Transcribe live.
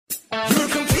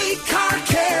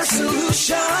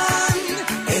station.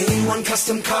 A1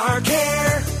 Custom Car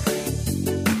Care.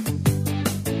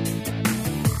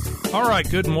 All right,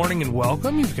 good morning and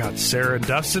welcome. You've got Sarah and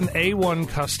Dustin, A1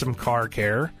 Custom Car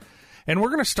Care. And we're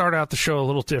going to start out the show a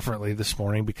little differently this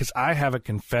morning because I have a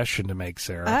confession to make,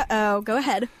 Sarah. Uh-oh, go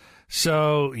ahead.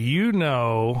 So you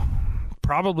know,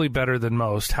 probably better than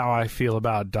most, how I feel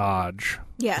about Dodge.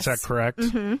 Yes. Is that correct?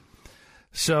 Mm-hmm.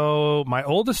 So my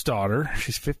oldest daughter,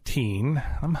 she's 15.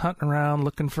 I'm hunting around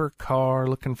looking for a car.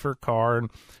 And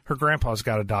her grandpa's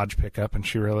got a Dodge pickup, and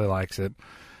she really likes it.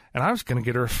 And I was going to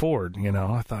get her a Ford, you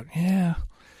know. I thought, yeah.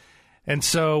 And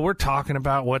so we're talking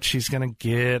about what she's going to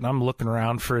get, and I'm looking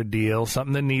around for a deal,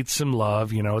 something that needs some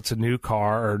love. You know, it's a new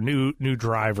car or new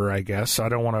driver, I guess. So I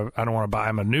don't want to buy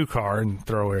him a new car and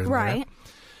throw her in right there.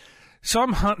 So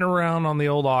I'm hunting around on the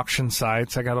old auction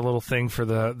sites. I got a little thing for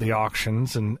the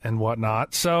auctions and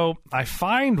whatnot. So I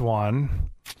find one,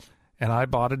 and I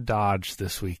bought a Dodge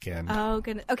this weekend. Oh,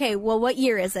 goodness. Okay, well, what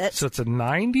year is it? So it's a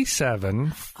 97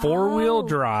 four-wheel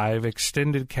drive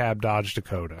extended cab Dodge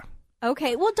Dakota.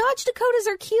 Okay, well, Dodge Dakotas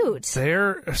are cute.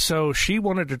 So she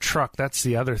wanted a truck. That's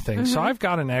the other thing. Mm-hmm. So I've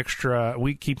got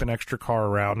we keep an extra car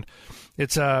around.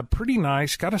 It's pretty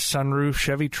nice. Got a sunroof,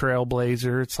 Chevy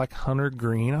Trailblazer. It's like hunter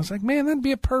green. I was like, man, that'd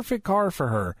be a perfect car for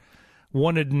her.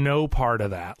 Wanted no part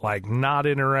of that. Like, not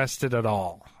interested at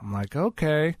all. I'm like,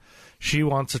 okay. She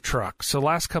wants a truck. So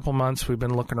last couple months we've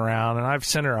been looking around, and I've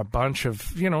sent her a bunch of,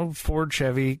 Ford,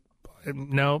 Chevy.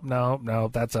 Nope,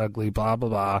 that's ugly, blah, blah,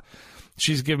 blah.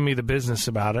 She's giving me the business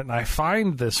about it, and I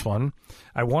find this one.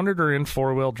 I wanted her in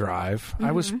four-wheel drive. Mm-hmm.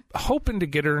 I was hoping to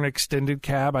get her an extended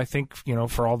cab, I think,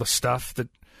 for all the stuff that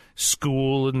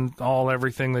school and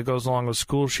everything that goes along with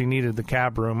school, she needed the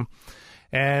cab room.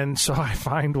 And so I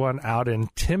find one out in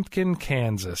Timpkin,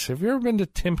 Kansas. Have you ever been to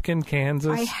Timpkin,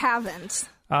 Kansas? I haven't.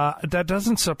 That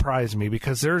doesn't surprise me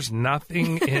because there's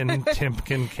nothing in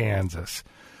Timpkin, Kansas.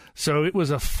 So it was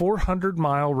a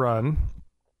 400-mile run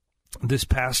this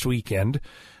past weekend.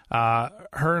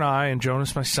 Her and I and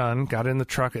Jonas, my son, got in the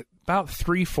truck at about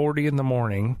 3:40 in the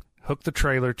morning, hooked the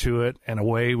trailer to it, and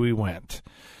away we went.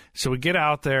 So we get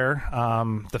out there.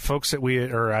 The folks that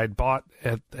I'd bought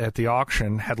at the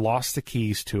auction had lost the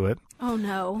keys to it. Oh,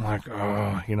 no. I'm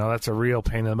like, that's a real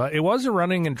pain in the butt. It was a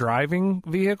running and driving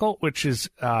vehicle, which is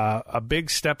a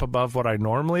big step above what I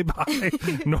normally buy.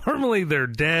 Normally, they're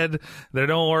dead. They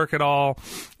don't work at all.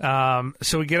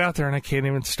 So we get out there, and I can't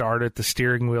even start it. The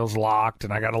steering wheel's locked,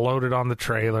 and I got to load it on the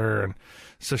trailer. And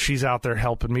so she's out there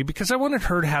helping me because I wanted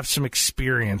her to have some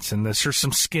experience in this or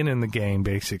some skin in the game,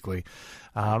 basically.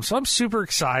 So I'm super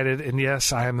excited, and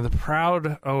yes, I am the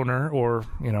proud owner, or,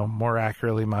 more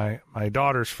accurately, my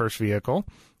daughter's first vehicle.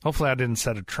 Hopefully I didn't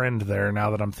set a trend there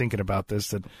now that I'm thinking about this,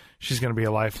 that she's going to be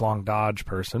a lifelong Dodge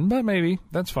person, but maybe,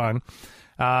 that's fine.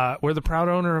 We're the proud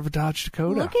owner of a Dodge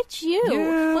Dakota. Look at you.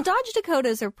 Yeah. Well, Dodge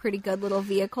Dakotas are pretty good little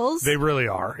vehicles. They really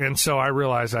are, and so I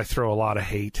realize I throw a lot of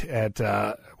hate at,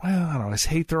 I don't know, is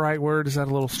hate the right word? Is that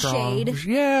a little strong? Shade.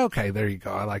 Yeah, okay, there you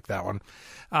go. I like that one.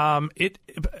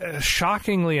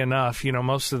 Shockingly enough,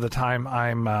 most of the time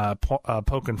I'm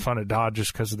poking fun at Dodge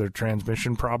just because of their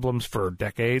transmission problems for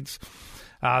decades.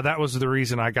 That was the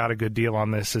reason I got a good deal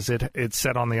on this, is it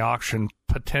said on the auction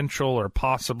potential or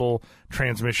possible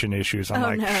transmission issues.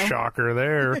 I'm no. Shocker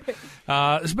there.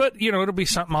 But, it'll be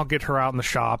something I'll get her out in the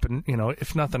shop, and,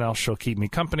 if nothing else, she'll keep me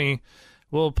company.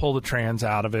 We'll pull the trans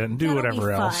out of it and do That'll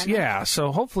whatever else. Yeah,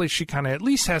 so hopefully she kind of at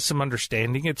least has some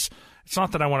understanding. It's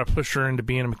not that I want to push her into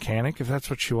being a mechanic. If that's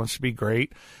what she wants to be,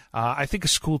 great. I think a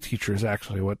school teacher is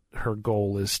actually what her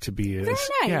goal is to be. Very nice.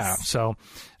 Yeah, so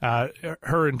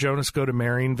her and Jonas go to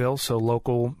Marionville, so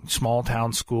local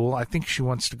small-town school. I think she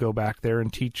wants to go back there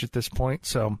and teach at this point,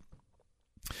 so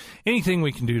anything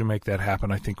we can do to make that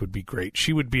happen, I think, would be great.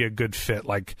 She would be a good fit.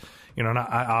 Like,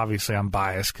 obviously I'm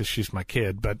biased because she's my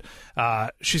kid, but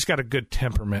she's got a good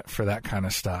temperament for that kind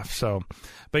of stuff. So,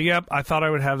 but yep, I thought I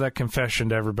would have that confession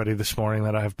to everybody this morning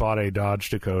that I've bought a Dodge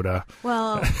Dakota.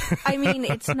 Well, I mean,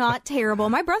 it's not terrible.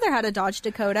 My brother had a Dodge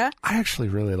Dakota. I actually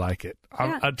really like it.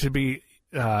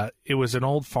 Yeah. It was an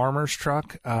old farmer's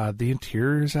truck. The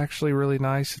interior is actually really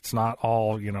nice. It's not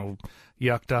all,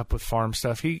 yucked up with farm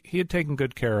stuff. He had taken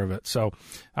good care of it. So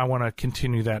I want to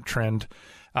continue that trend.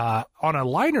 On a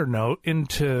lighter note,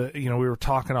 we were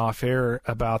talking off air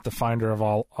about the finder of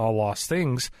all lost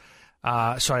things.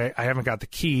 So I haven't got the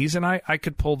keys, and I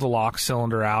could pull the lock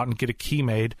cylinder out and get a key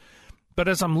made. But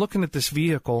as I'm looking at this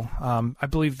vehicle, I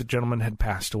believe the gentleman had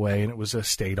passed away, and it was a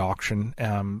state auction.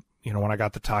 when I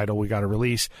got the title, we got a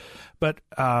release. But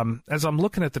as I'm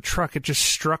looking at the truck, it just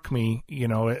struck me,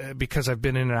 because I've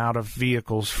been in and out of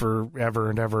vehicles forever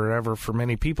and ever and ever for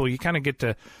many people, you kind of get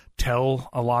to tell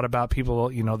a lot about people.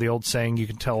 The old saying, you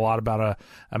can tell a lot about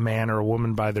a man or a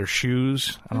woman by their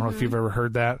shoes. I don't know if you've ever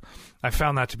heard that. I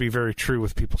found that to be very true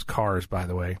with people's cars, by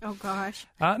the way. Oh, gosh.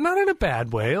 Not in a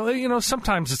bad way.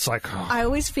 Sometimes it's like, oh. I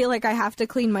always feel like I have to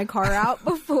clean my car out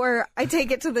before I take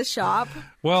it to the shop.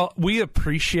 Well, we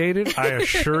appreciate it. I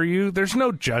assure you. There's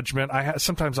no judgment.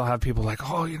 Sometimes I'll have people like,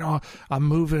 oh, I'm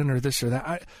moving or this or that.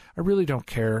 I really don't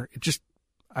care.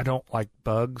 I don't like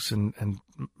bugs and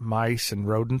mice and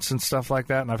rodents and stuff like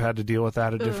that, and I've had to deal with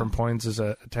that at different points as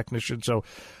a technician. So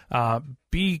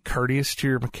be courteous to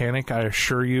your mechanic. I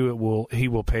assure you he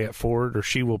will pay it forward, or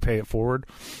she will pay it forward.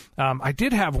 I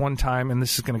did have one time, and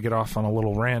this is going to get off on a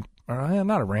little rant.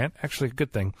 Not a rant, actually a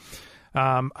good thing.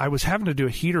 I was having to do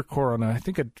a heater core on I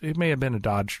think it may have been a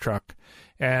Dodge truck,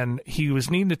 and he was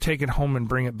needing to take it home and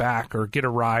bring it back or get a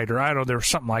ride, or I don't know, there was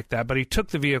something like that. But he took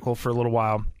the vehicle for a little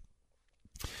while.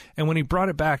 And when he brought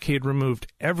it back, he had removed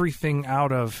everything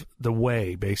out of the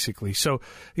way, basically. So,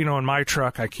 in my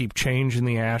truck, I keep change in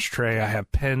the ashtray. I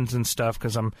have pens and stuff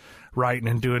because I'm writing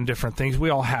and doing different things. We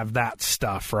all have that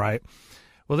stuff, right?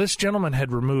 Well, this gentleman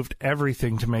had removed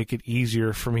everything to make it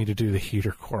easier for me to do the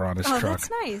heater core on his truck. Oh, that's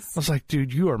nice. I was like,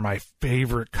 dude, you are my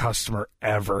favorite customer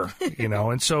ever,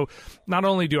 And so not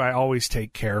only do I always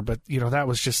take care, but, that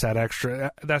was just that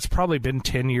extra. That's probably been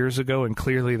 10 years ago, and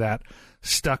clearly that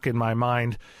stuck in my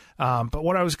mind. But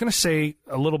what I was going to say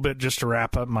a little bit, just to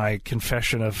wrap up my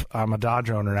confession of I'm a Dodge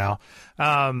owner now,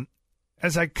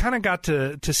 as I kind of got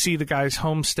to see the guy's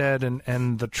homestead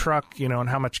and the truck, and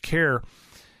how much care.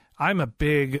 I'm a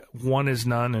big one is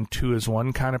none and two is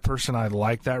one kind of person. I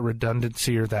like that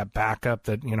redundancy or that backup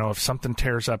that, if something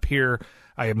tears up here,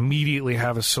 I immediately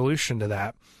have a solution to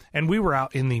that. And we were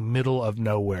out in the middle of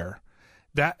nowhere.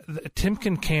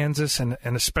 Timken, Kansas, and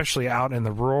especially out in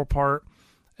the rural part,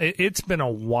 it's been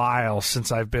a while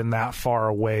since I've been that far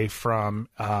away from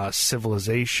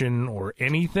civilization or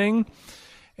anything.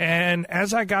 And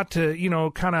as I got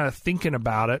to, kind of thinking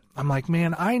about it, I'm like,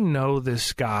 man, I know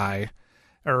this guy.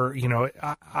 Or,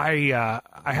 I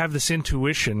have this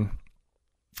intuition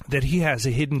that he has a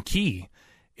hidden key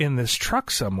in this truck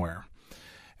somewhere.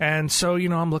 And so,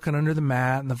 I'm looking under the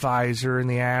mat and the visor and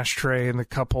the ashtray and the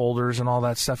cup holders and all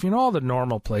that stuff, all the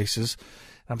normal places.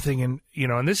 I'm thinking,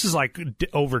 and this is like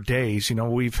over days,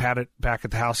 we've had it back at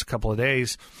the house a couple of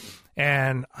days.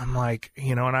 And I'm like,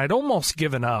 and I'd almost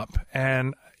given up.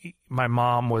 And my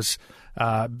mom was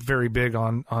very big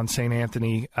on St.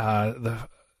 Anthony, the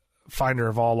finder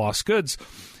of all lost goods.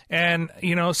 And,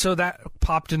 so that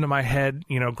popped into my head,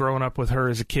 growing up with her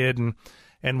as a kid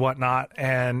and whatnot.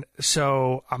 And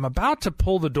so I'm about to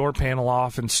pull the door panel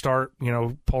off and start,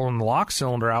 pulling the lock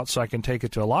cylinder out so I can take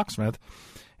it to a locksmith.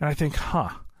 And I think,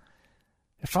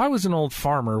 if I was an old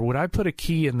farmer, would I put a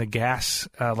key in the gas,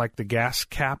 like the gas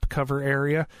cap cover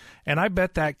area? And I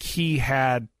bet that key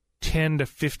had 10 to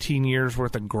 15 years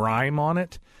worth of grime on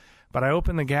it. But I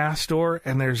open the gas door,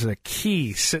 and there's a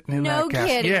key sitting in that gas. No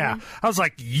kidding. Yeah. I was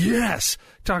like, yes.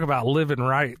 Talk about living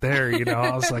right there,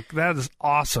 I was like, that is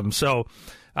awesome. So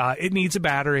it needs a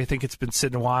battery. I think it's been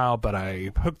sitting a while, but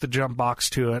I hooked the jump box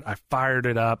to it. I fired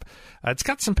it up. It's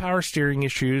got some power steering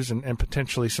issues and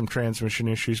potentially some transmission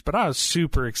issues, but I was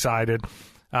super excited.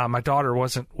 My daughter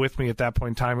wasn't with me at that point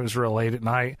in time. It was real late at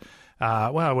night.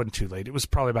 Well, it wasn't too late. It was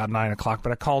probably about 9 o'clock,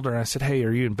 but I called her and I said, hey,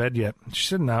 are you in bed yet? She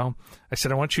said, no. I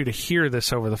said, I want you to hear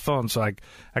this over the phone. So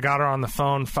I got her on the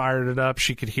phone, fired it up.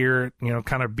 She could hear it,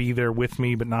 kind of be there with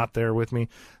me, but not there with me.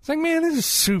 It's like, man, this is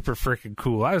super freaking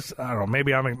cool. I don't know,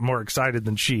 maybe I'm more excited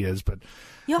than she is, but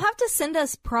you'll have to send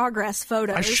us progress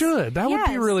photos. I should. That would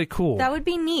be really cool. That would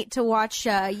be neat to watch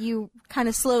you kind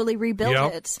of slowly rebuild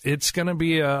it. It's going to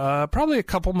be probably a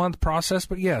couple-month process,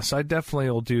 but yes, I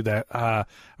definitely will do that. I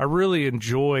really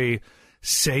enjoy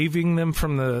saving them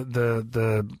from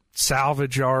the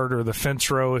salvage yard or the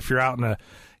fence row. If you're out in a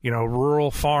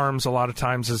rural farms, a lot of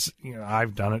times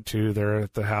I've done it too. They're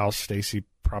at the house. Stacy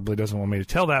probably doesn't want me to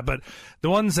tell that, but the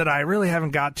ones that I really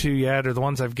haven't got to yet, or the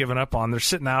ones I've given up on, they're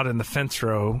sitting out in the fence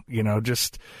row,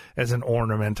 just as an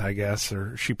ornament, I guess,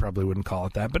 or she probably wouldn't call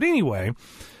it that. But anyway,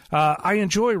 I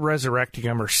enjoy resurrecting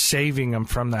them or saving them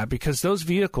from that, because those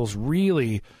vehicles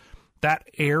really, that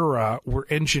era, were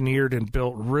engineered and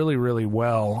built really, really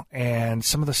well. And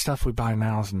some of the stuff we buy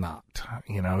now is not.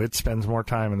 It spends more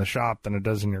time in the shop than it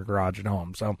does in your garage at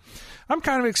home. So I'm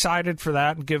kind of excited for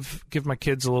that, and give my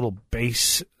kids a little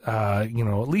base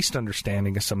at least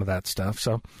understanding of some of that stuff.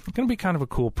 So it's going to be kind of a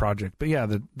cool project. But yeah,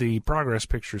 the progress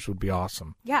pictures would be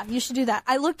awesome. Yeah, you should do that.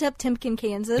 I looked up Timken,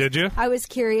 Kansas. Did you? I was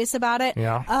curious about it.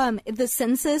 Yeah. The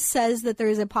census says that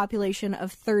there's a population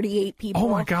of 38 people. Oh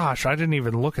my gosh, I didn't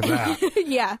even look at that.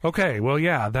 Yeah. Okay, well,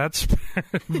 yeah, that's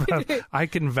I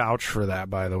can vouch for that,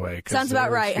 by the way. Sounds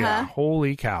about right, yeah, huh?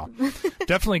 Holy cow.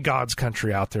 Definitely God's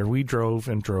country out there. We drove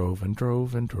and drove and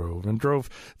drove and drove and drove.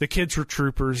 The kids were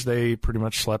troopers. They pretty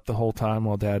much slept the whole time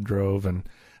while Dad drove, and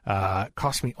it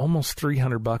cost me almost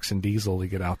 $300 in diesel to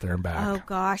get out there and back. Oh,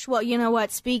 gosh. Well, you know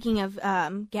what? Speaking of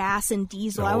gas and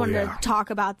diesel, I wanted to talk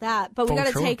about that. But we got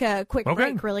to take a quick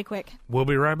break really quick. We'll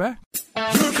be right back.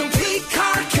 Your complete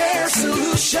car care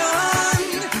solution.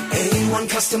 A1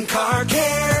 Custom Car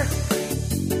Care.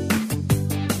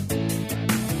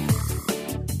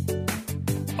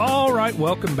 All right,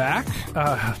 welcome back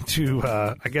to,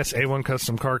 I guess, A1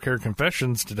 Custom Car Care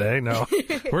Confessions today. No,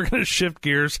 we're going to shift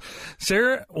gears.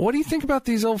 Sarah, what do you think about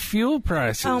these old fuel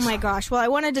prices? Oh, my gosh. Well, I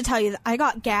wanted to tell you that I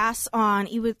got gas on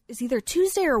it's either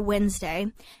Tuesday or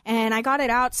Wednesday, and I got it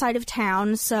outside of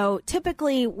town. So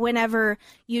typically, whenever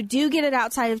you do get it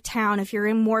outside of town, if you're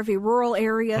in more of a rural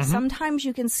area, sometimes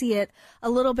you can see it a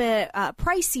little bit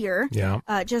pricier.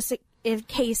 Yeah. Just in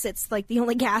case it's like the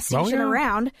only gas station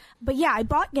around. But yeah, I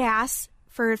bought gas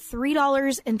for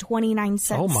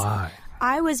 $3.29. Oh my.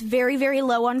 I was very, very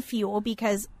low on fuel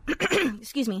because,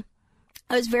 excuse me,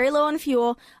 I was very low on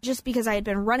fuel just because I had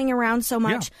been running around so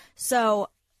much. Yeah. So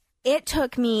it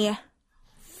took me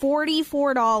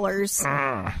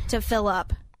 $44 to fill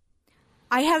up.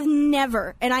 I have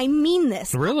never, and I mean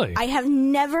this. Really? I have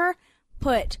never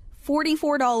put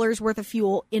 $44 worth of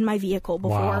fuel in my vehicle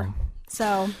before. Wow.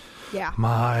 So, yeah.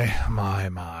 My.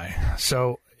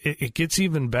 So it gets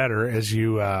even better as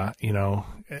you,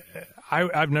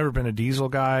 I've never been a diesel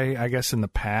guy, I guess, in the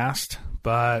past,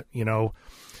 but,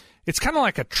 it's kind of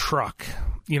like a truck.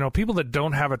 People that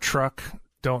don't have a truck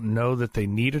don't know that they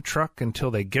need a truck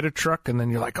until they get a truck, and then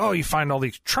you're like, oh, you find all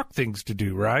these truck things to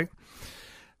do, right?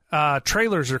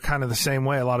 Trailers are kind of the same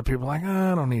way. A lot of people are like,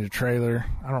 I don't need a trailer.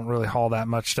 I don't really haul that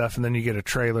much stuff. And then you get a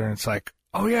trailer, and it's like,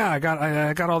 oh yeah, I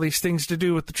got all these things to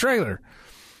do with the trailer.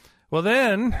 Well,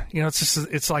 then,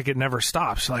 it's like it never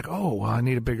stops. Like, oh, well, I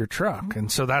need a bigger truck.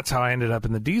 And so that's how I ended up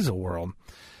in the diesel world.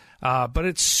 But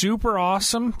it's super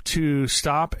awesome to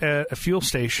stop at a fuel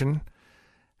station,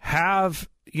 have,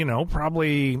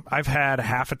 probably I've had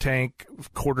half a tank,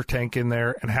 quarter tank in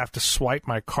there, and have to swipe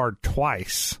my card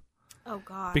twice. Oh,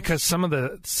 God. Because some of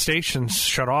the stations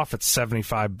shut off at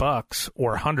 $75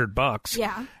 or $100.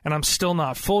 Yeah. And I'm still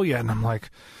not full yet. And I'm like,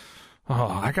 oh,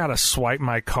 I got to swipe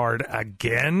my card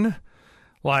again.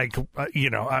 Like,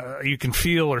 you can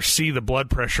feel or see the blood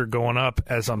pressure going up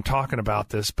as I'm talking about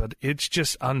this, but it's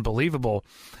just unbelievable.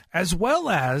 As well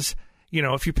as,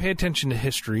 if you pay attention to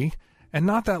history, and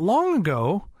not that long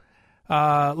ago,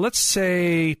 let's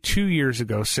say 2 years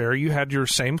ago, Sarah, you had your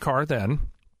same car then.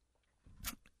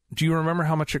 Do you remember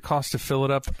how much it cost to fill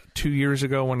it up 2 years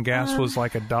ago when gas was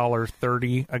like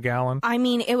 $1.30 a gallon? I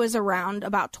mean, it was around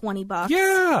about $20.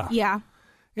 Yeah. Yeah.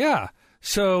 Yeah.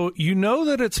 So you know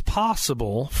that it's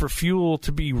possible for fuel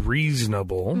to be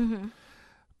reasonable,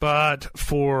 but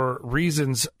for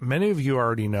reasons many of you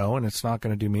already know, and it's not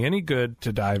going to do me any good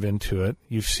to dive into it.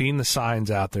 You've seen the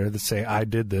signs out there that say, I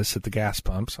did this at the gas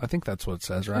pumps. I think that's what it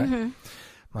says, right? I'm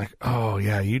like, oh,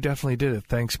 yeah, you definitely did it.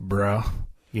 Thanks, bro.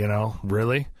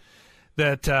 Really?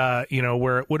 That,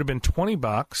 where it would have been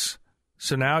 $20,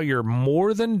 so now you're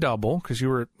more than double because you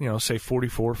were, say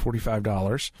 $44,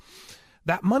 $45.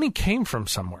 That money came from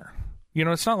somewhere.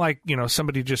 It's not like,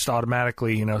 somebody just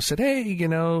automatically, said, hey,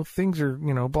 things are,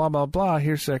 blah, blah, blah.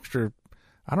 Here's extra,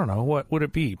 I don't know, what would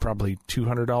it be? Probably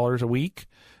 $200 a week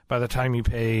by the time you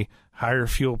pay higher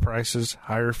fuel prices,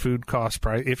 higher food cost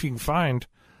price, if you can find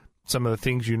some of the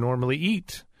things you normally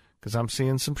eat. Because I'm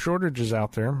seeing some shortages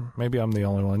out there. Maybe I'm the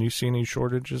only one. You see any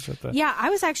shortages at the... Yeah, I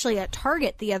was actually at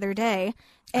Target the other day.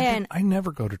 And I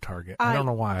never go to Target. I don't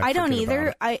know why. I don't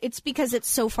either. It's because it's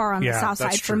so far on the south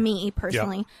side for me,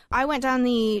 personally. Yep. I went down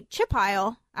the chip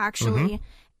aisle, actually,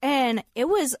 and it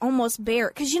was almost bare.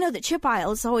 Because, the chip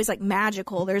aisle is always, like,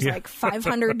 magical. There's, like,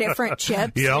 500 different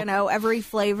chips, every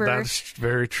flavor. That's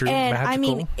very true. And, magical. I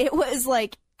mean, it was,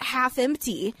 like, half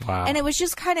empty. Wow. And it was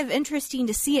just kind of interesting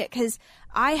to see it because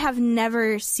I have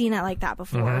never seen it like that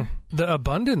before. The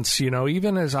abundance,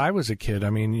 even as I was a kid,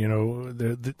 I mean,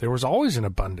 there was always an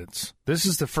abundance. This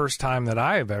is the first time that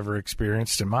I have ever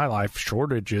experienced in my life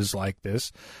shortages like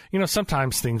this.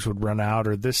 Sometimes things would run out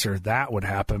or this or that would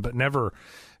happen, but never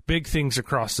big things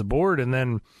across the board. And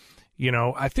then,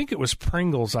 I think it was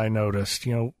Pringles I noticed,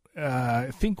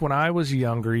 I think when I was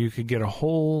younger, you could get a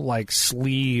whole like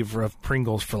sleeve of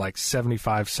Pringles for like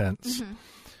 75 cents. Mm-hmm.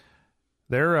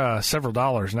 They're several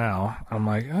dollars now. I'm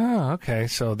like, oh, okay.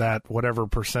 So that whatever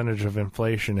percentage of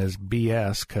inflation is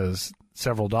BS, because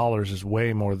several dollars is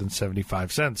way more than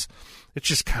 75 cents. It's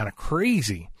just kind of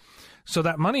crazy. So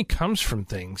that money comes from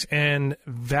things, and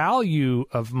value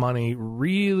of money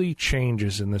really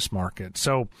changes in this market.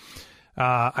 So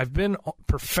I've been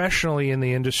professionally in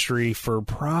the industry for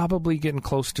probably getting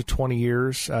close to 20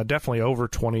 years, definitely over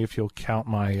 20 if you'll count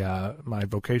my my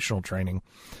vocational training.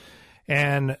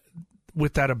 And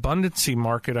with that abundancy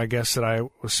market, I guess, that I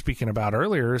was speaking about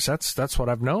earlier, is that's what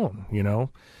I've known, you know.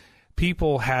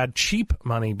 People had cheap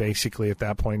money basically at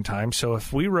that point in time. So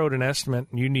if we wrote an estimate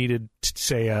and you needed,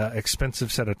 say, an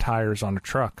expensive set of tires on a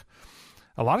truck,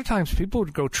 a lot of times people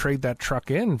would go trade that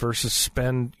truck in versus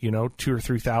spend, you know, $2,000 or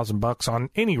 $3,000 on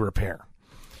any repair.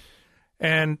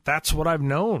 And that's what I've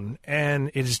known. And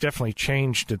it has definitely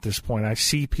changed at this point. I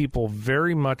see people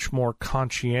very much more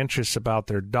conscientious about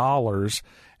their dollars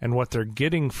and what they're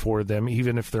getting for them,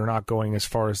 even if they're not going as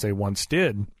far as they once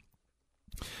did. And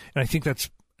I think that's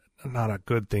not a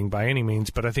good thing by any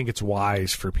means, but I think it's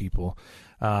wise for people.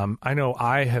 I know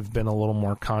I have been a little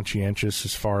more conscientious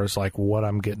as far as like what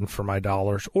I'm getting for my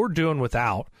dollars or doing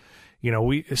without. You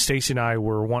know, Stacy and I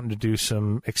were wanting to do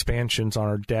some expansions on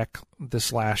our deck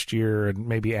this last year and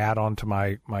maybe add on to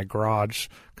my garage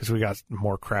because we got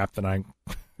more crap than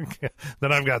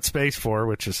I've got space for,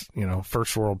 which is, you know,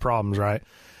 first world problems, right?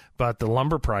 But the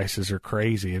lumber prices are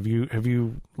crazy. Have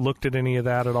you looked at any of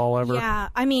that at all ever? Yeah,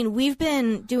 I mean, we've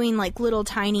been doing like little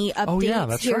tiny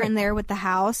updates here and there with the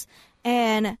house.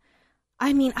 And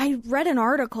I mean, I read an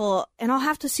article, and I'll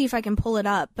have to see if I can pull it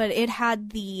up, but it had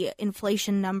the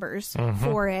inflation numbers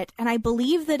for it. And I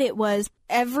believe that it was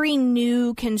every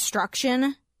new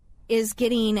construction is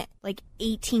getting like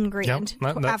 18 grand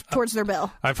towards their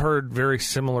bill. I've heard very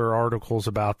similar articles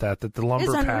about that the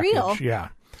lumber package. Unreal. Yeah.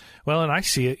 Well, and I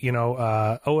see it, you know,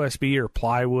 OSB or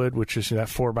plywood, which is that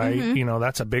 4x8, you know,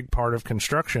 that's a big part of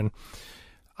construction.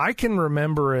 I can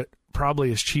remember it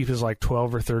probably as cheap as like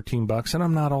 $12 or $13, and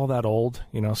I'm not all that old,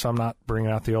 you know, so I'm not bringing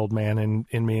out the old man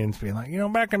in me and being like, you know,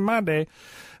 back in my day.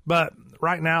 But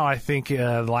right now, I think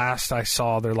last I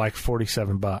saw, they're like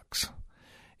 $47.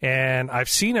 And I've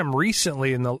seen them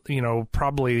recently in the, you know,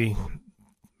 probably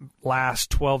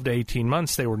last 12 to 18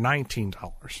 months, they were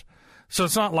 $19. So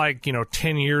it's not like, you know,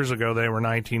 10 years ago they were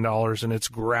 $19 and it's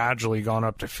gradually gone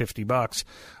up to $50.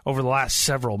 Over the last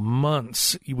several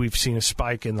months, we've seen a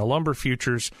spike in the lumber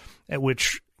futures, at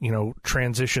which, you know,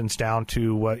 transitions down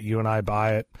to what you and I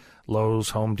buy at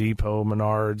Lowe's, Home Depot,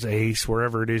 Menards, Ace,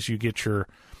 wherever it is you get your,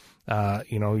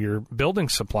 you know, your building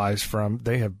supplies from.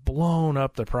 They have blown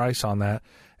up the price on that.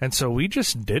 And so we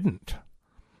just didn't.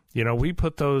 You know, we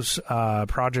put those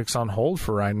projects on hold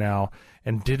for right now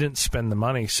and didn't spend the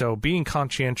money. So being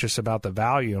conscientious about the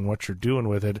value and what you're doing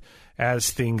with it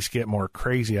as things get more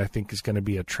crazy, I think is going to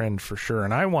be a trend for sure.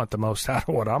 And I want the most out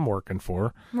of what I'm working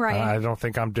for. Right. I don't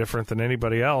think I'm different than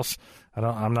anybody else.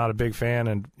 I'm not a big fan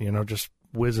and, you know, just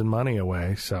whizzing money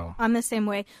away. So I'm the same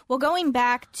way. Well, going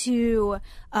back to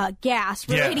gas,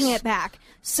 relating it back.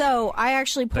 So I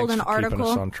actually pulled Thanks an for article.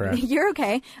 Keeping us on track. You're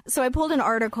okay. So I pulled an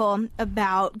article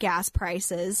about gas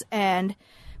prices, and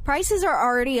prices are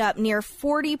already up near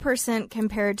 40%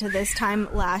 compared to this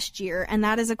time last year, and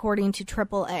that is according to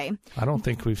AAA. I don't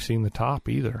think we've seen the top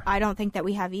either. I don't think that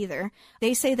we have either.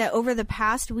 They say that over the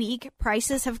past week,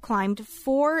 prices have climbed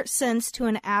 4 cents to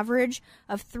an average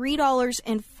of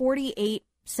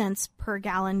 $3.48 per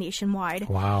gallon nationwide.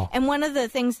 Wow. And one of the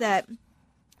things that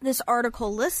this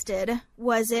article listed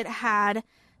was it had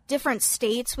different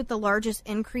states with the largest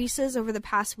increases over the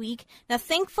past week. Now,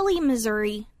 thankfully,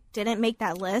 Missouri didn't make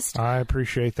that list. I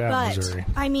appreciate that, but, Missouri.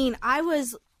 I mean, I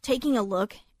was taking a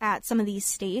look at some of these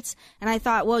states, and I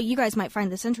thought, well, you guys might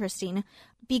find this interesting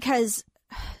because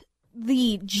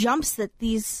the jumps that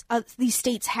these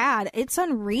states had, it's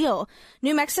unreal.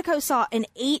 New Mexico saw an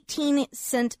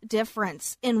 18-cent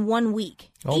difference in 1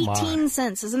 week. Oh 18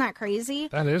 cents. Isn't that crazy?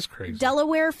 That is crazy.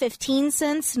 Delaware, 15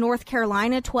 cents. North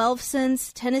Carolina, 12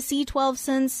 cents. Tennessee, 12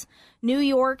 cents. New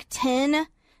York, 10.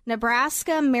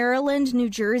 Nebraska, Maryland, New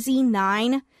Jersey,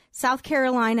 9. South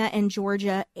Carolina, and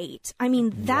Georgia, 8. I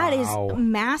mean, that is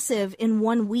massive in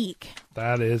 1 week.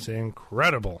 That is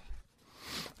incredible.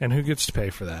 And who gets to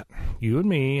pay for that? You and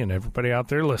me and everybody out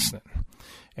there listening.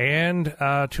 And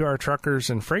to our truckers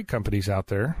and freight companies out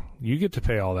there, you get to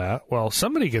pay all that. Well,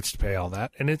 somebody gets to pay all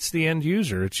that, and it's the end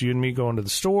user. It's you and me going to the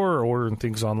store or ordering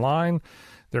things online.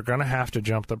 They're going to have to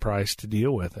jump the price to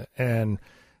deal with it. And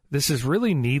this is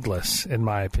really needless, in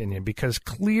my opinion, because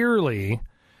clearly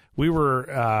we were,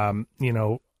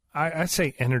 I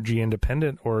say energy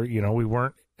independent, or, we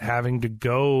weren't having to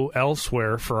go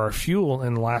elsewhere for our fuel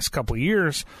in the last couple of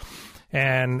years.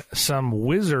 And some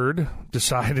wizard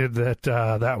decided that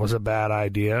that was a bad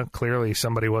idea. Clearly,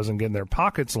 somebody wasn't getting their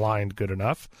pockets lined good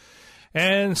enough.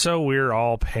 And so we're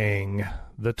all paying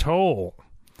the toll.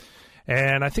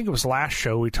 And I think it was last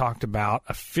show we talked about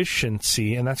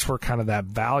efficiency, and that's where kind of that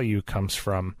value comes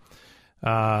from.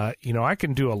 I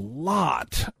can do a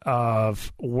lot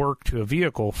of work to a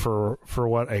vehicle for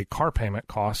what a car payment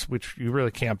costs, which you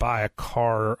really can't buy a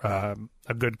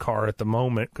good car at the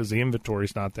moment because the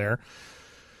inventory's not there.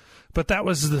 But that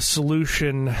was the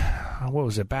solution. What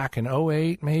was it, back in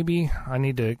 2008 maybe? I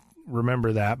need to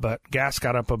remember that. But gas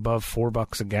got up above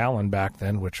 $4 a gallon back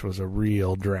then, which was a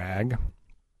real drag.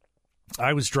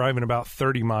 I was driving about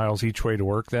 30 miles each way to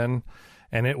work then,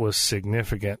 and it was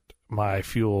significant, my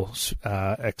fuel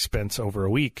expense over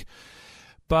a week.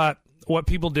 But what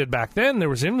people did back then, there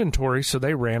was inventory, so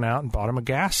they ran out and bought them a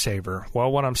gas saver.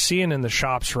 Well, what I'm seeing in the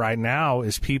shops right now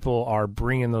is people are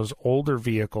bringing those older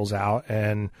vehicles out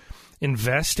and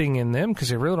investing in them because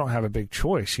they really don't have a big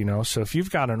choice, So if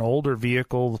you've got an older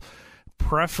vehicle,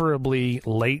 preferably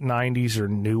late 90s or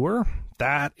newer,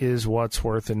 that is what's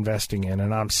worth investing in.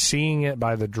 And I'm seeing it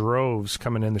by the droves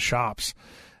coming in the shops.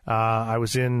 I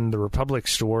was in the Republic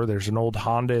store. There's an old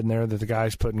Honda in there that the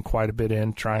guy's putting quite a bit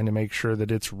in, trying to make sure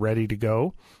that it's ready to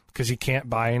go because he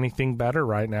can't buy anything better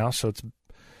right now. So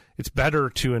it's better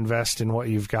to invest in what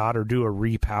you've got or do a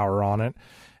repower on it.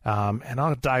 And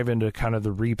I'll dive into kind of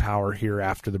the repower here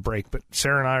after the break. But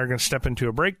Sarah and I are going to step into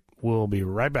a break. We'll be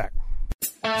right back.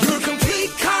 Your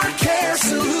complete car care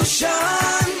solution.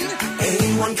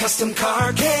 A1 Custom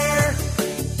Car Care.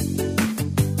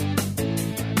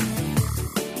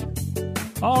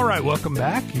 All right, welcome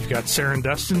back. You've got Sarah and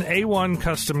Dustin, A1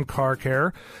 Custom Car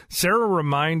Care. Sarah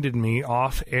reminded me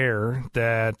off air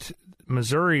that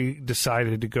Missouri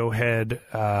decided to go ahead,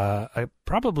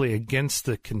 probably against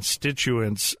the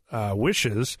constituents'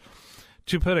 wishes,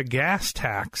 to put a gas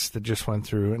tax that just went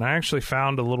through. And I actually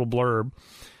found a little blurb.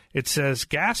 It says,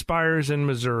 gas buyers in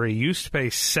Missouri used to pay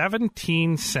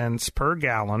 17 cents per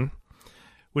gallon,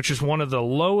 which is one of the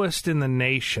lowest in the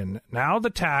nation. Now the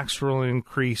tax will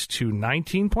increase to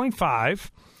 19.5,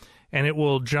 and it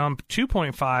will jump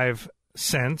 2.5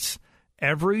 cents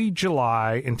every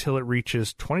July until it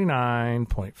reaches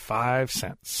 29.5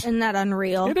 cents. Isn't that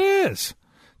unreal? It is.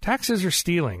 Taxes are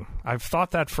stealing. I've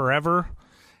thought that forever,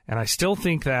 and I still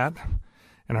think that.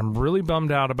 And I'm really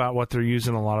bummed out about what they're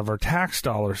using a lot of our tax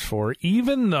dollars for,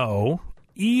 even though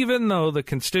the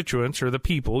constituents or the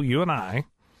people, you and I,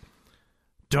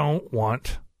 don't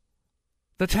want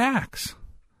the tax.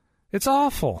 It's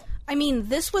awful. I mean,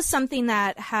 this was something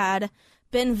that had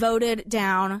been voted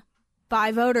down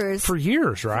by voters for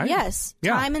years, right? Yes,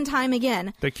 time and time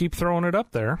again. They keep throwing it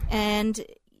up there. And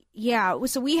yeah,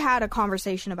 so we had a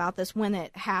conversation about this when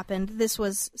it happened. This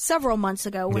was several months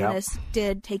ago when this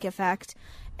did take effect.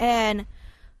 And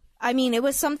I mean, it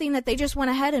was something that they just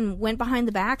went ahead and went behind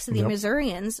the backs of the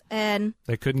Missourians, and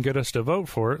they couldn't get us to vote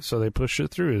for it, so they pushed it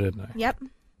through, didn't they? Yep.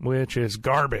 Which is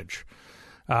garbage.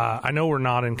 I know we're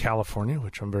not in California,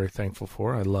 which I'm very thankful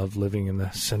for. I love living in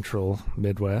the central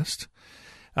Midwest.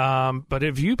 But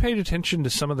have you paid attention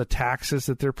to some of the taxes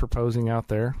that they're proposing out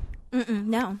there?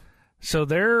 No. So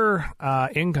their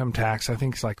income tax, I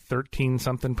think, is like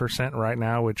 13-something% right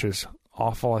now, which is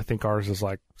awful. I think ours is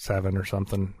like 7 or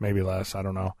something, maybe less. I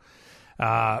don't know.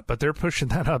 But they're pushing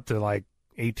that up to like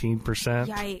 18%.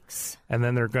 Yikes. And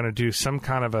then they're going to do some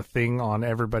kind of a thing on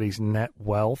everybody's net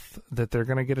wealth that they're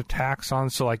going to get a tax on.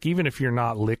 So like even if you're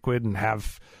not liquid and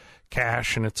have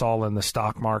cash and it's all in the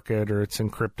stock market or it's in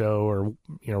crypto or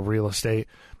real estate,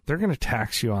 they're going to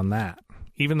tax you on that.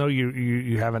 Even though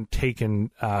you haven't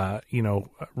taken,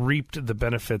 reaped the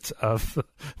benefits of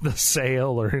the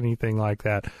sale or anything like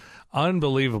that.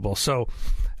 Unbelievable. So,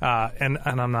 and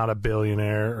I'm not a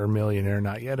billionaire or millionaire,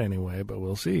 not yet anyway, but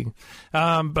we'll see.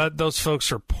 But those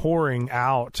folks are pouring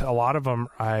out. A lot of them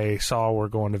I saw were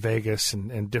going to Vegas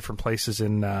and different places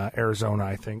in Arizona,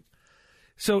 I think.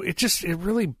 So it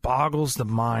really boggles the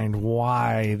mind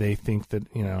why they think that,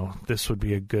 this would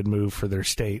be a good move for their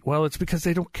state. Well, it's because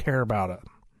they don't care about it.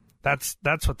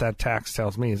 That's what that tax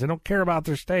tells me, is they don't care about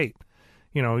their state.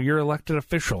 You're elected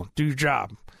official. Do your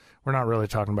job. We're not really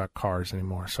talking about cars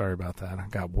anymore. Sorry about that. I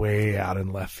got way out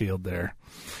in left field there.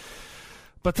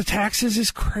 But the taxes is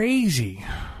crazy.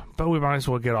 But we might as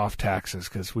well get off taxes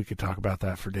because we could talk about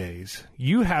that for days.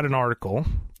 You had an article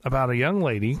about a young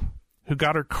lady who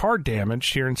got her car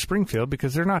damaged here in Springfield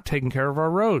because they're not taking care of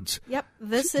our roads. Yep,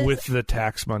 this is with the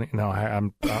tax money. No,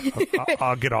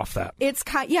 I'll get off that. It's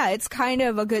kind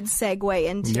of a good segue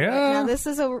into it. Now, this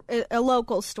is a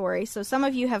local story, so some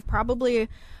of you have probably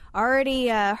already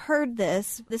heard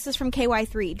this. This is from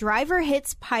KY3. Driver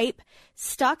hits pipe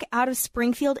stuck out of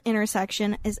Springfield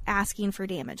intersection is asking for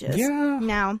damages. Yeah.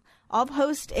 Now, I'll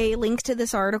post a link to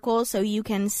this article so you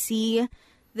can see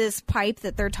this pipe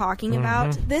that they're talking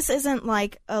about. This isn't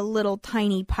like a little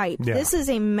tiny pipe. Yeah. This is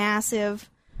a massive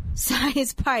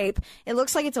size pipe. It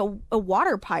looks like it's a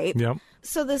water pipe. Yep.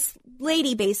 So this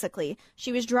lady, basically,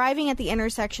 she was driving at the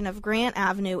intersection of Grant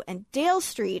Avenue and Dale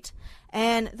Street,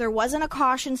 and there wasn't a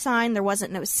caution sign, there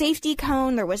wasn't no safety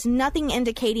cone, there was nothing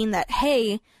indicating that,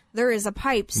 hey, there is a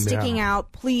pipe sticking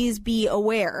out, please be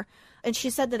aware. And she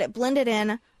said that it blended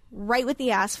in right with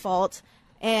the asphalt,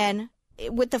 and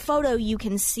with the photo, you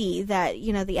can see that,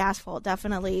 the asphalt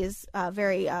definitely is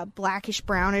very blackish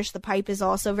brownish. The pipe is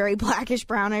also very blackish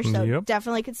brownish, so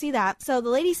definitely could see that. So the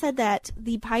lady said that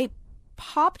the pipe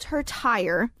popped her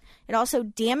tire. It also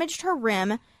damaged her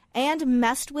rim and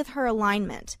messed with her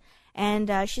alignment.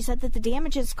 And she said that the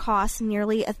damages cost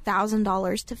nearly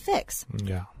 $1,000 to fix.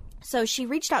 Yeah. So she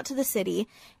reached out to the city,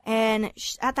 and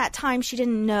at that time, she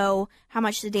didn't know how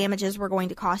much the damages were going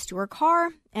to cost to her car,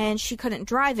 and she couldn't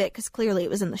drive it because clearly it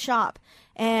was in the shop.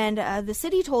 And the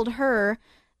city told her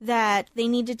that they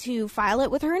needed to file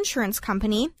it with her insurance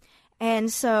company.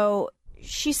 And so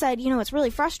she said, it's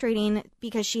really frustrating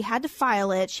because she had to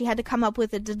file it. She had to come up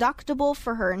with a deductible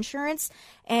for her insurance,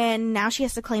 and now she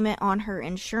has to claim it on her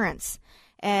insurance.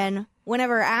 And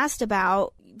whenever asked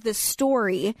about the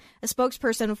story, a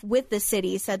spokesperson with the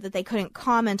city said that they couldn't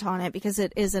comment on it because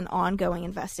it is an ongoing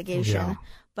investigation. Yeah.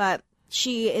 But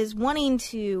she is wanting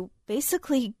to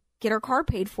basically get her car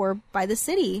paid for by the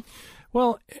city.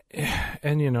 Well,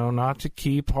 and not to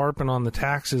keep harping on the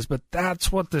taxes, but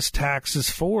that's what this tax is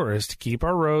for, is to keep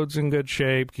our roads in good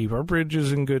shape, keep our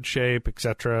bridges in good shape, et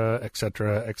cetera, et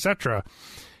cetera, et cetera.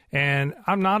 And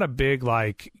I'm not a big,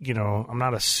 I'm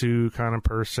not a sue kind of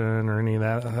person or any of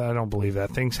that. I don't believe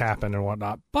that. Things happen and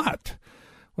whatnot. But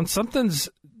when something's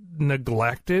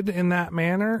neglected in that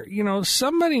manner,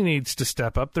 somebody needs to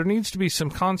step up. There needs to be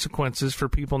some consequences for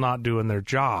people not doing their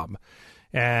job.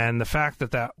 And the fact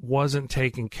that wasn't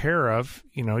taken care of,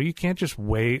 you can't just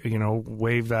wave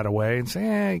that away and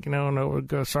say,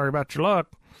 no, sorry about your luck.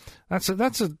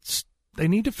 They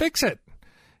need to fix it.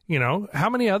 How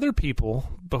many other people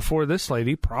before this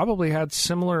lady probably had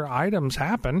similar items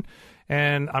happen?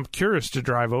 And I'm curious to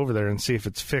drive over there and see if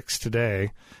it's fixed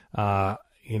today,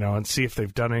 and see if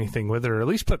they've done anything with it, or at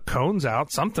least put cones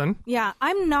out, something. Yeah,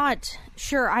 I'm not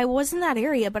sure. I was in that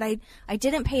area, but I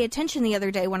didn't pay attention the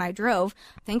other day when I drove.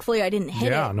 Thankfully, I didn't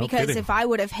hit it, because kidding. if I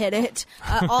would have hit it,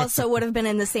 also would have been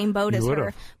in the same boat as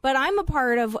her. But I'm a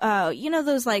part of,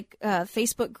 those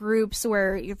Facebook groups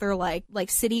where they're like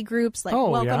city groups, like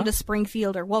Welcome to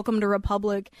Springfield or Welcome to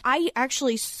Republic. I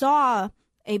actually saw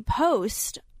a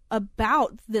post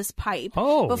about this pipe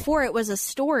before it was a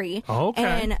story. Okay.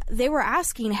 And they were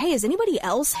asking, hey, has anybody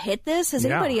else hit this? Has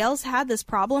anybody else had this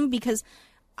problem? Because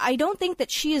I don't think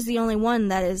that she is the only one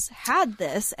that has had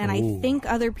this, and I think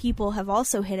other people have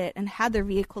also hit it and had their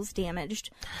vehicles damaged.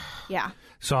 Yeah.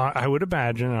 So I would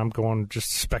imagine, I'm going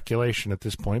just speculation at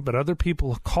this point, but other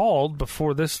people called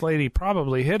before this lady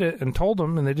probably hit it and told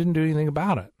them, and they didn't do anything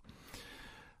about it.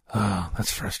 Oh,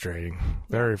 that's frustrating.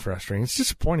 Very frustrating. It's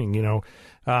disappointing,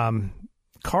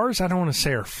 Cars, I don't want to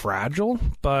say are fragile,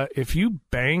 but if you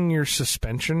bang your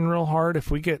suspension real hard,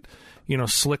 if we get,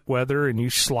 slick weather and you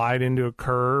slide into a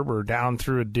curb or down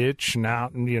through a ditch and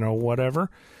out and, whatever,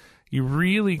 you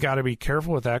really got to be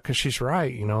careful with that, because she's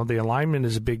right. The alignment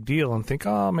is a big deal, and think,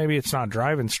 maybe it's not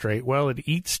driving straight. Well, it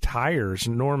eats tires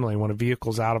normally when a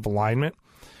vehicle's out of alignment.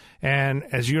 And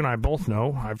as you and I both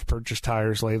know, I've purchased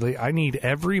tires lately. I need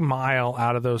every mile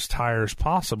out of those tires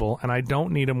possible, and I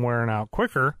don't need them wearing out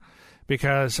quicker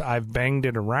because I've banged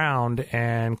it around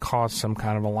and caused some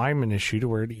kind of alignment issue to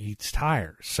where it eats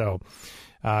tires. So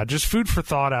just food for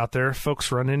thought out there.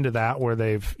 Folks run into that where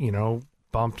they've,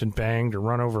 bumped and banged or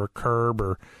run over a curb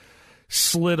or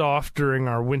slid off during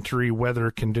our wintry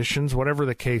weather conditions, whatever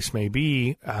the case may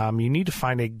be. You need to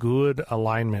find a good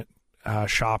alignment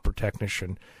shop or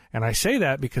technician. And I say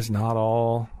that because not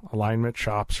all alignment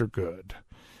shops are good.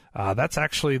 That's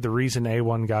actually the reason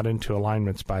A1 got into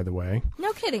alignments, by the way.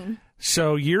 No kidding.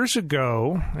 So years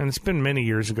ago, and it's been many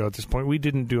years ago at this point, we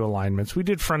didn't do alignments. We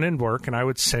did front-end work, and I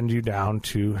would send you down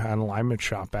to an alignment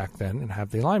shop back then and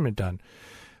have the alignment done.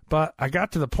 But I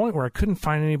got to the point where I couldn't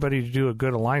find anybody to do a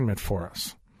good alignment for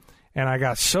us. And I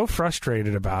got so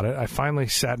frustrated about it, I finally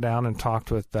sat down and talked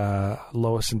with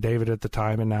Lois and David at the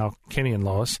time, and now Kenny and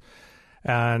Lois.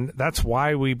 And that's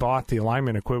why we bought the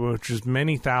alignment equipment, which is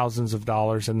many thousands of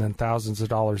dollars and then thousands of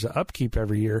dollars of upkeep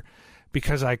every year,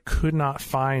 because I could not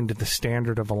find the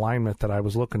standard of alignment that I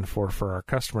was looking for our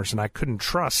customers, and I couldn't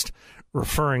trust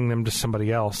referring them to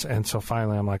somebody else. And so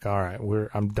finally I'm like, all right,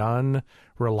 I'm done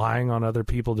relying on other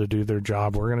people to do their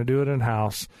job. We're going to do it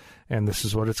in-house, and this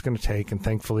is what it's going to take. And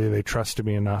thankfully they trusted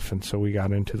me enough, and so we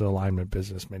got into the alignment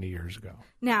business many years ago.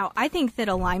 Now, I think that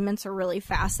alignments are really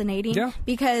fascinating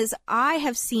because I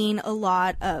have seen a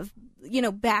lot of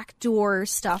backdoor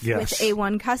stuff with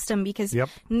A1 Custom because,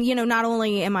 not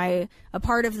only am I a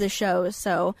part of the show,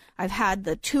 so I've had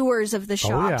the tours of the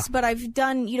shops, but I've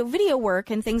done, video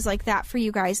work and things like that for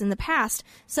you guys in the past.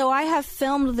 So I have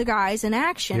filmed the guys in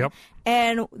action. Yep.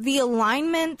 And the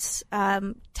alignment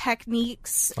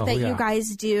techniques that you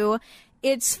guys do,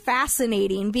 it's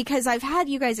fascinating because I've had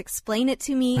you guys explain it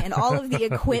to me and all of the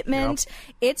equipment.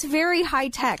 It's very high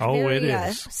tech, very it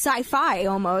is. Sci-fi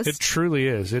almost. It truly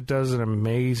is. It does an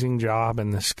amazing job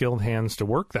in the skilled hands to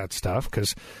work that stuff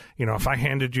because, if I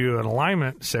handed you an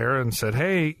alignment, Sarah, and said,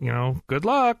 hey, good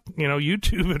luck,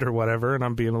 YouTube it or whatever, and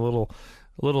I'm being a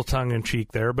little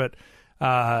tongue-in-cheek there, but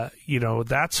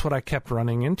that's what I kept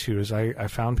running into is I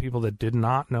found people that did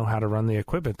not know how to run the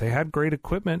equipment. They had great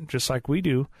equipment just like we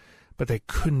do, but they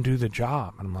couldn't do the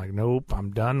job. And I'm like, nope,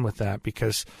 I'm done with that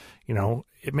because,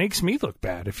 it makes me look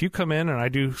bad. If you come in and I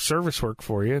do service work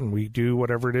for you and we do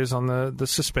whatever it is on the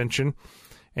suspension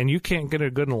and you can't get a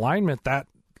good alignment, that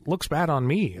looks bad on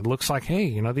me. It looks like,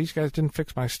 hey, these guys didn't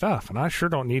fix my stuff. And I sure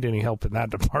don't need any help in that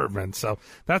department. So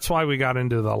that's why we got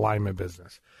into the alignment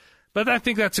business. But I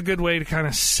think that's a good way to kind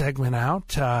of segment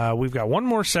out. We've got one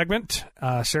more segment.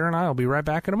 Sarah and I will be right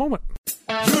back in a moment.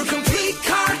 Your complete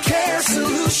car care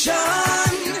solution.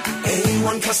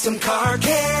 A1 Custom Car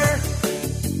Care.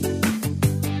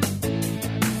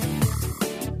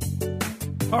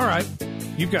 All right.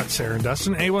 You've got Sarah and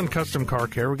Dustin, A1 Custom Car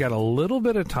Care. We got a little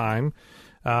bit of time.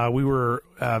 We were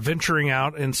venturing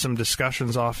out in some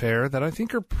discussions off air that I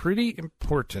think are pretty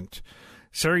important.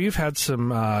 Sarah, you've had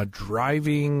some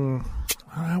driving,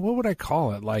 what would I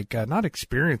call it? Like, not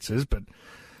experiences, but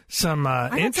some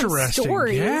interesting. Some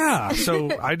stories. Yeah.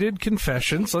 So I did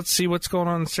confessions. Let's see what's going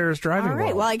on in Sarah's driving All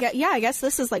right. world. Well, I guess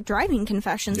this is like driving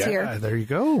confessions here. Yeah, there you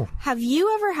go. Have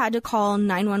you ever had to call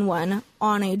 911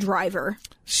 on a driver?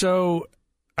 So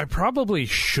I probably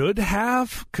should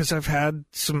have because I've had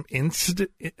some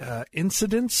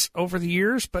incidents over the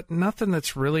years, but nothing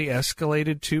that's really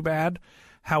escalated too bad.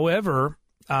 However,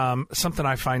 something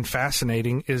I find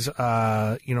fascinating is,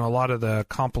 a lot of the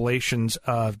compilations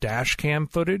of dash cam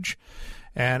footage.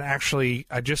 And actually,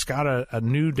 I just got a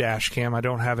new dash cam. I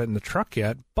don't have it in the truck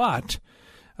yet, but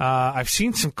I've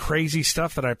seen some crazy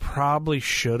stuff that I probably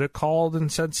should have called and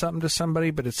said something to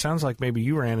somebody, but it sounds like maybe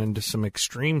you ran into some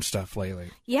extreme stuff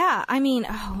lately. Yeah,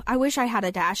 I wish I had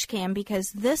a dash cam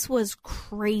because this was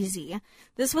crazy.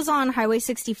 This was on Highway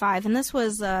 65, and this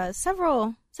was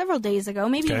several days ago,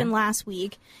 maybe even last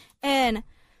week. And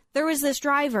there was this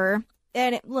driver,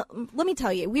 and let me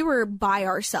tell you, we were by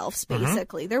ourselves,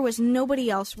 basically. There was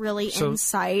nobody else really in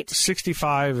sight.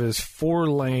 65 is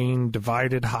 4-lane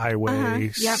divided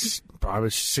highway. Yep.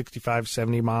 Probably 65,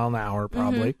 70 mile an hour,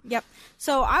 probably. Yep.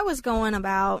 So I was going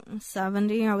about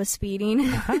 70. I was speeding.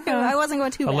 I wasn't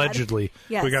going too bad. Allegedly.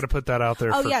 Yes. We got to put that out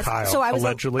there for Kyle. So I was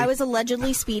allegedly. I was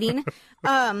allegedly speeding.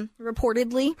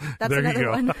 Reportedly. That's there another you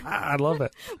go. one. I love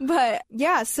it. But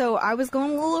yeah, so I was going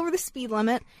a little over the speed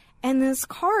limit, and this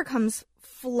car comes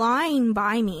flying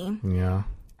by me. Yeah.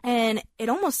 And it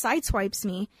almost sideswipes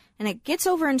me, and it gets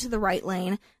over into the right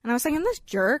lane. And I was thinking, this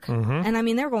jerk.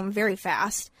 And they're going very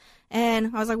fast.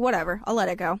 And I was like, whatever, I'll let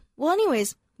it go. Well,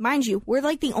 anyways, mind you, we're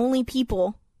like the only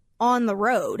people on the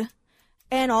road.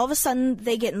 And all of a sudden,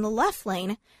 they get in the left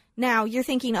lane. Now, you're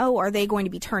thinking, oh, are they going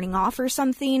to be turning off or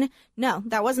something? No,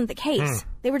 that wasn't the case.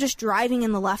 They were just driving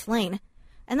in the left lane.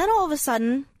 And then all of a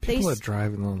sudden, people that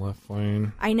drive in the left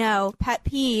lane. I know, pet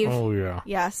peeve. Oh, yeah.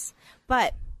 Yes.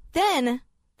 But then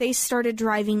they started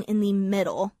driving in the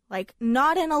middle, like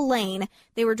not in a lane.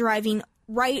 They were driving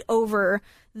right over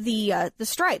the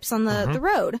stripes on the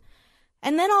road.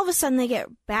 And then all of a sudden they get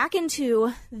back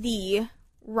into the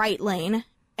right lane,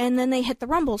 and then they hit the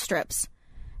rumble strips.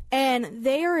 And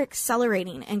they are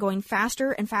accelerating and going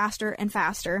faster and faster and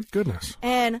faster. Goodness.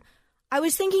 And I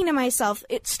was thinking to myself,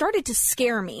 it started to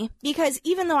scare me because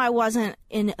even though I wasn't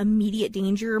in immediate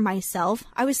danger myself,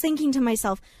 I was thinking to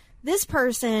myself, this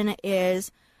person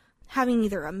is having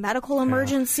either a medical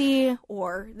emergency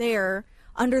or they're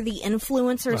under the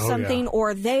influence or something,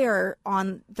 or they are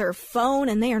on their phone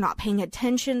and they are not paying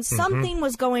attention. Something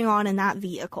was going on in that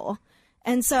vehicle.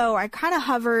 And so I kind of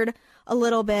hovered a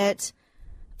little bit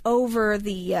over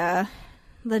the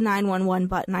 911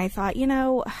 button. I thought,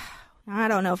 I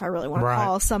don't know if I really want to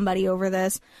call somebody over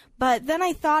this. But then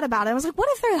I thought about it. I was like, what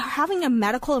if they're having a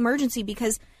medical emergency?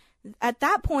 Because at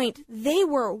that point, they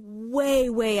were way,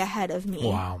 way ahead of me.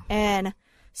 Wow. And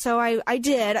so I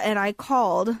did, and I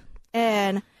called,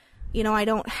 and, I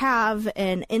don't have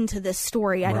an into this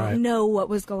story. I don't know what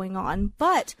was going on.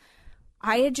 But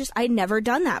I'd never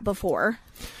done that before.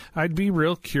 I'd be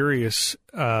real curious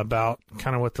about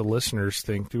kind of what the listeners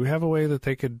think. Do we have a way that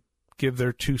they could give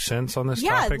their 2 cents on this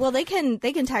topic? Yeah, well, they can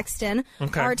text in.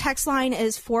 Okay. Our text line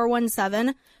is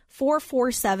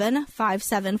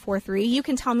 417-447-5743. You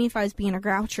can tell me if I was being a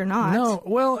grouch or not. No,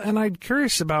 well, and I'm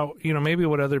curious about, maybe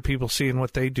what other people see and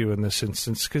what they do in this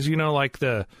instance. Because,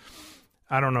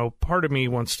 I don't know, part of me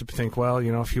wants to think, well,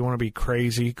 if you want to be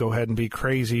crazy, go ahead and be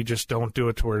crazy. Just don't do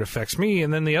it to where it affects me.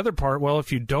 And then the other part, well,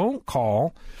 if you don't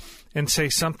call and say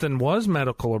something was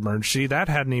medical emergency, that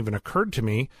hadn't even occurred to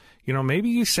me. Maybe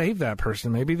you saved that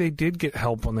person. Maybe they did get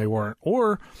help when they weren't.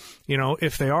 Or,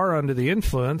 if they are under the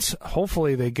influence,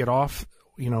 hopefully they get off,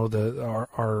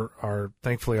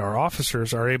 thankfully our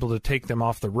officers are able to take them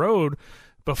off the road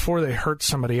before they hurt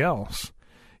somebody else.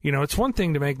 It's one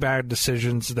thing to make bad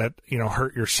decisions that,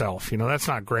 hurt yourself. That's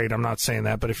not great. I'm not saying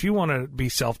that. But if you want to be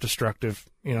self-destructive,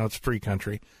 it's free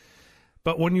country.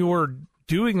 But when you were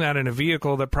doing that in a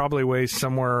vehicle that probably weighs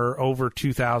somewhere over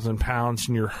 2,000 pounds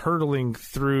and you're hurtling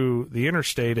through the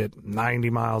interstate at 90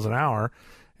 miles an hour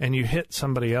and you hit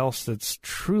somebody else that's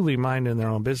truly minding their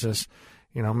own business,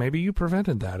 maybe you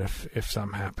prevented that if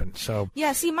something happened. So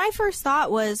yeah, see, my first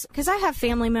thought was, because I have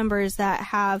family members that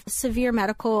have severe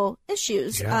medical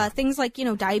issues, things like,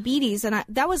 diabetes. And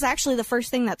that was actually the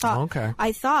first thing that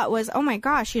I thought was, oh my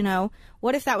gosh,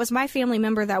 what if that was my family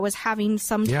member that was having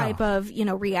some type of,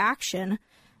 reaction?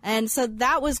 And so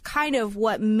that was kind of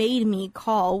what made me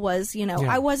call was,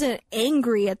 I wasn't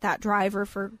angry at that driver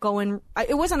for going,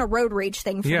 it wasn't a road rage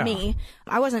thing for me.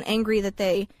 I wasn't angry that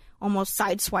they almost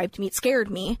sideswiped me. It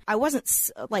scared me. I wasn't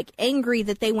angry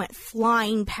that they went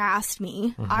flying past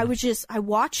me. I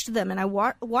watched them and I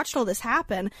watched all this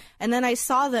happen. And then I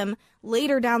saw them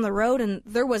later down the road and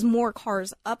there was more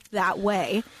cars up that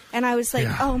way. And I was like,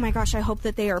 oh my gosh, I hope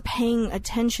that they are paying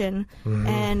attention.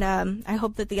 And I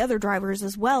hope that the other drivers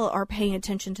as well are paying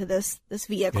attention to this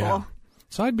vehicle. Yeah.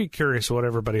 So I'd be curious what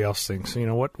everybody else thinks,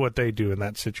 what they do in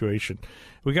that situation.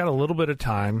 We got a little bit of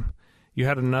time. You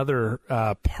had another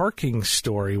parking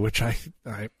story, which I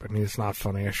mean, it's not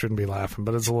funny. I shouldn't be laughing,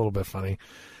 but it's a little bit funny.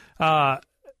 I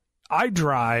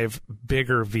drive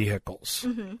bigger vehicles.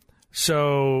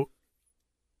 So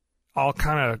I'll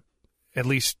kind of at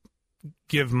least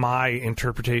give my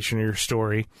interpretation of your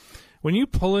story. When you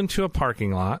pull into a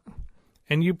parking lot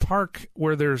and you park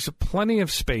where there's plenty of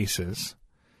spaces,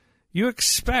 you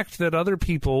expect that other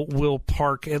people will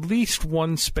park at least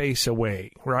one space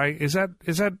away, right? Is that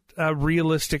a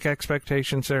realistic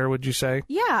expectation, Sarah, would you say?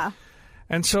 Yeah.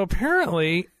 And so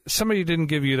apparently somebody didn't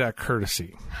give you that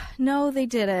courtesy. No, they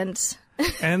didn't.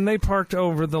 And they parked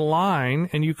over the line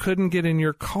and you couldn't get in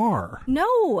your car.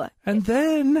 No. And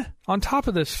then, on top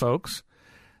of this, folks,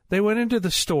 they went into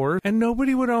the store, and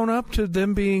nobody would own up to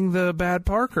them being the bad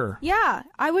parker. Yeah,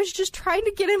 I was just trying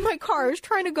to get in my car. I was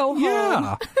trying to go home.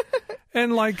 Yeah,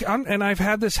 and I've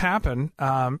had this happen.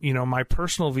 My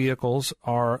personal vehicles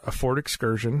are a Ford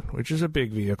Excursion, which is a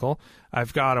big vehicle.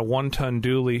 I've got a 1-ton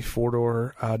dually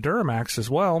 4-door Duramax as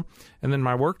well, and then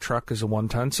my work truck is a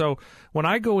 1-ton. So when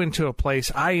I go into a place,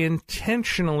 I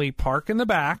intentionally park in the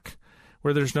back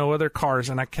where there's no other cars,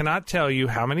 and I cannot tell you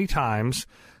how many times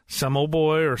some old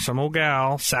boy or some old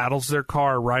gal saddles their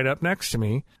car right up next to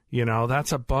me.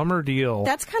 That's a bummer deal.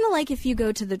 That's kind of like if you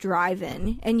go to the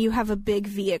drive-in and you have a big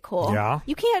vehicle. Yeah.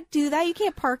 You can't do that. You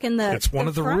can't park in the It's one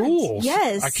of the front. rules.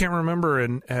 Yes. I can't remember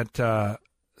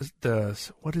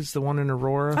what is the one in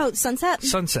Aurora? Oh, Sunset?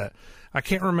 Sunset. I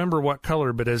can't remember what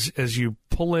color, but as you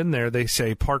pull in there, they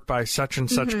say park by such and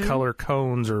such color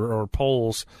cones or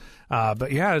poles.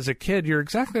 But yeah, as a kid, you're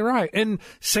exactly right. And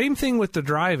same thing with the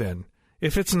drive-in.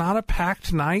 If it's not a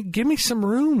packed night, give me some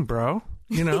room, bro.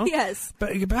 Yes.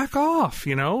 But you back off,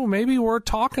 Maybe we're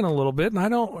talking a little bit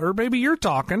and or maybe you're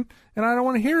talking and I don't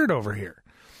want to hear it over here.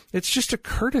 It's just a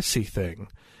courtesy thing.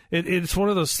 It's one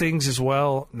of those things as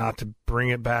well, not to bring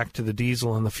it back to the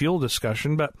diesel and the fuel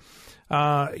discussion, but,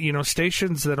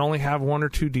 stations that only have 1 or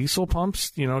 2 diesel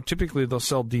pumps, typically they'll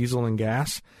sell diesel and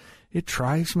gas. it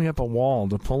drives me up a wall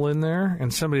to pull in there,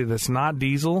 and somebody that's not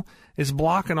diesel is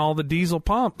blocking all the diesel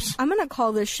pumps. I'm going to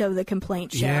call this show the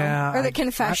complaint show. Yeah, or the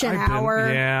confession hour.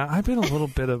 I've been a little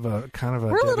bit of a kind of a...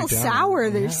 We're a little sour.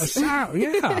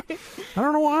 Yeah. I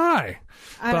don't know why.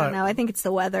 I don't know. I think it's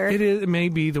the weather. It may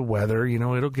be the weather.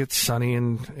 It'll get sunny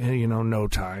in, no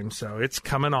time. So it's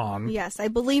coming on. Yes, I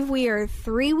believe we are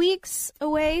 3 weeks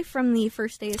away from the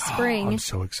first day of spring. I'm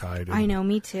so excited. I know,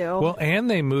 me too. Well, and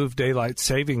they moved daylight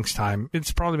savings time.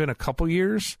 It's probably been a couple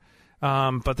years,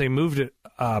 but they moved it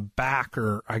back,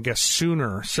 or I guess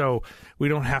sooner, so we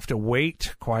don't have to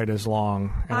wait quite as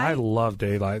long. And I love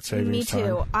daylight savings time. Me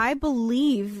too. I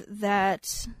believe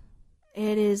that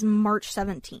it is March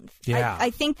 17th. Yeah.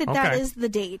 I think that is the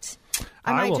date.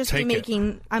 I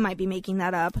might be making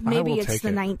that up. Maybe it's the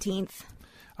 19th.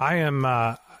 I am,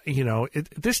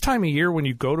 this time of year when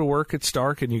you go to work, it's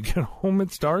dark, and you get home,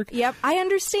 it's dark. Yep, I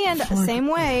understand. Same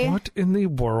way. What in the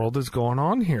world is going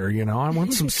on here? I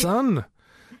want some sun.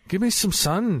 Give me some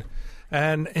sun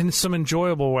and some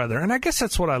enjoyable weather. And I guess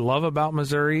that's what I love about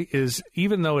Missouri is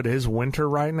even though it is winter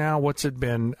right now, what's it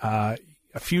been?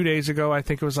 A few days ago, I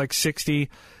think it was like 60.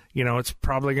 It's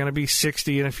probably going to be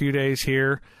 60 in a few days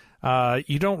here.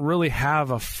 You don't really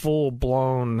have a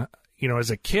full-blown,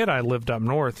 as a kid, I lived up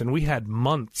north, and we had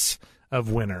months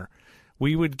of winter.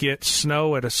 We would get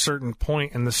snow at a certain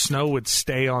point, and the snow would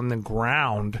stay on the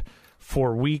ground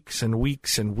for weeks and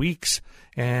weeks and weeks.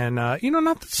 And, not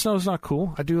that snow's not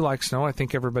cool. I do like snow. I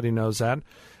think everybody knows that.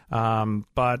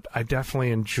 But I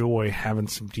definitely enjoy having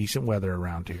some decent weather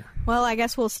around here. Well, I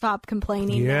guess we'll stop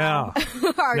complaining. Yeah.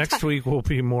 Next week we'll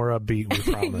be more upbeat, we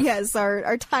promise. Yes,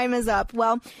 our time is up.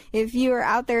 Well, if you are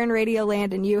out there in Radio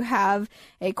Land and you have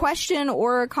a question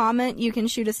or a comment, you can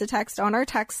shoot us a text on our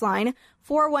text line,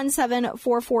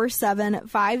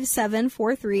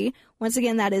 417-447-5743. Once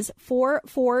again, that is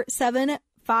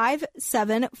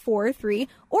 447-5743,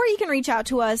 or you can reach out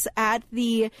to us at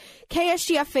the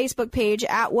KSGF Facebook page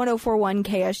at 1041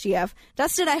 KSGF.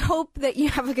 Dustin, I hope that you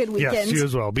have a good weekend. Yes, you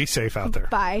as well. Be safe out there.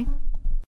 Bye.